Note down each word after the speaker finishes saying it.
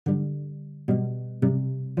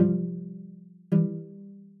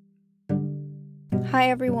Hi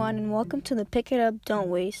everyone, and welcome to the Pick It Up, Don't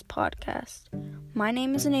Waste podcast. My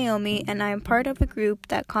name is Naomi, and I am part of a group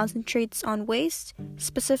that concentrates on waste,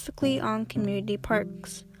 specifically on community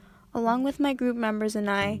parks. Along with my group members and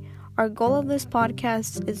I, our goal of this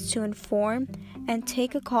podcast is to inform and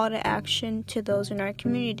take a call to action to those in our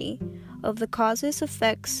community of the causes,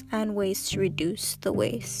 effects, and ways to reduce the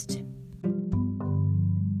waste.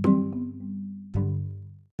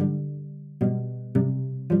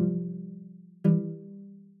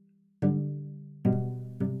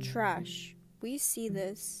 Trash. We see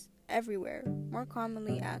this everywhere, more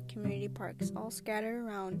commonly at community parks, all scattered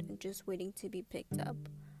around and just waiting to be picked up.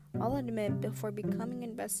 I'll admit, before becoming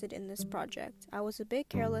invested in this project, I was a bit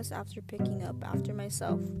careless after picking up after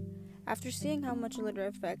myself. After seeing how much litter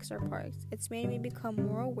affects our parks, it's made me become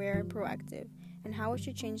more aware and proactive, and how I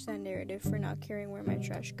should change that narrative for not caring where my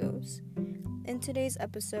trash goes. In today's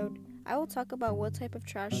episode, I will talk about what type of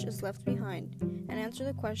trash is left behind and answer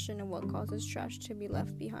the question of what causes trash to be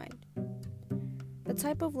left behind. The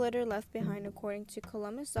type of litter left behind according to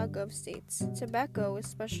Columbus.gov states, tobacco,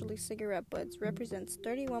 especially cigarette butts, represents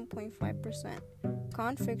 31.5%.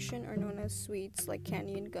 Con-fiction, or known as sweets like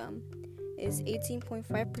candy and gum, is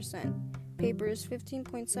 18.5%, paper is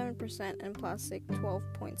 15.7%, and plastic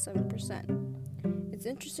 12.7%. It's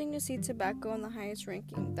interesting to see tobacco in the highest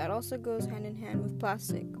ranking. That also goes hand in hand with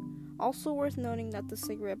plastic. Also worth noting that the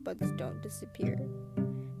cigarette butts don't disappear,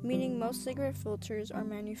 meaning most cigarette filters are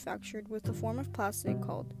manufactured with a form of plastic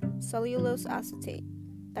called cellulose acetate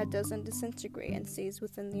that doesn't disintegrate and stays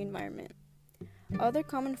within the environment. Other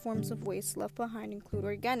common forms of waste left behind include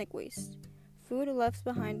organic waste, food left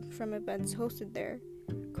behind from events hosted there,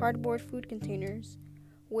 cardboard food containers,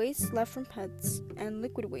 waste left from pets, and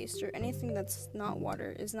liquid waste, or anything that's not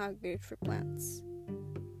water is not good for plants.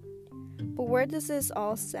 But where does this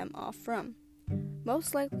all stem off from?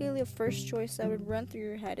 Most likely the first choice that would run through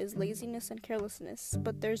your head is laziness and carelessness,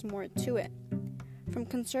 but there's more to it. From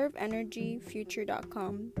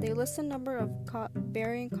ConserveEnergyFuture.com, they list a number of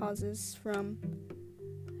varying causes, from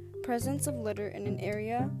presence of litter in an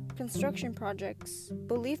area, construction projects,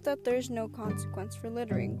 belief that there's no consequence for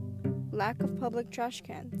littering, lack of public trash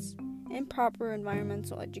cans, improper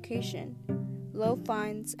environmental education, low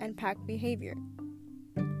fines, and pack behavior.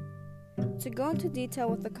 To go into detail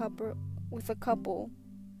with a couple,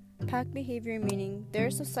 pack behavior meaning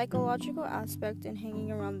there's a psychological aspect in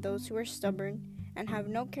hanging around those who are stubborn and have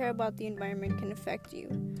no care about the environment can affect you,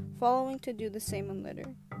 following to do the same on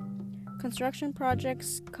litter. Construction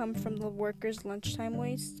projects come from the workers' lunchtime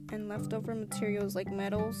waste, and leftover materials like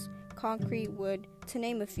metals, concrete, wood, to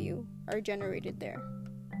name a few, are generated there.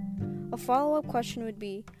 A follow-up question would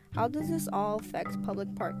be, how does this all affect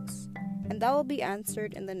public parks? And that will be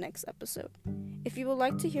answered in the next episode. If you would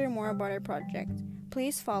like to hear more about our project,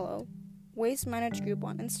 please follow Waste Manage Group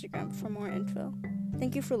on Instagram for more info.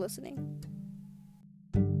 Thank you for listening.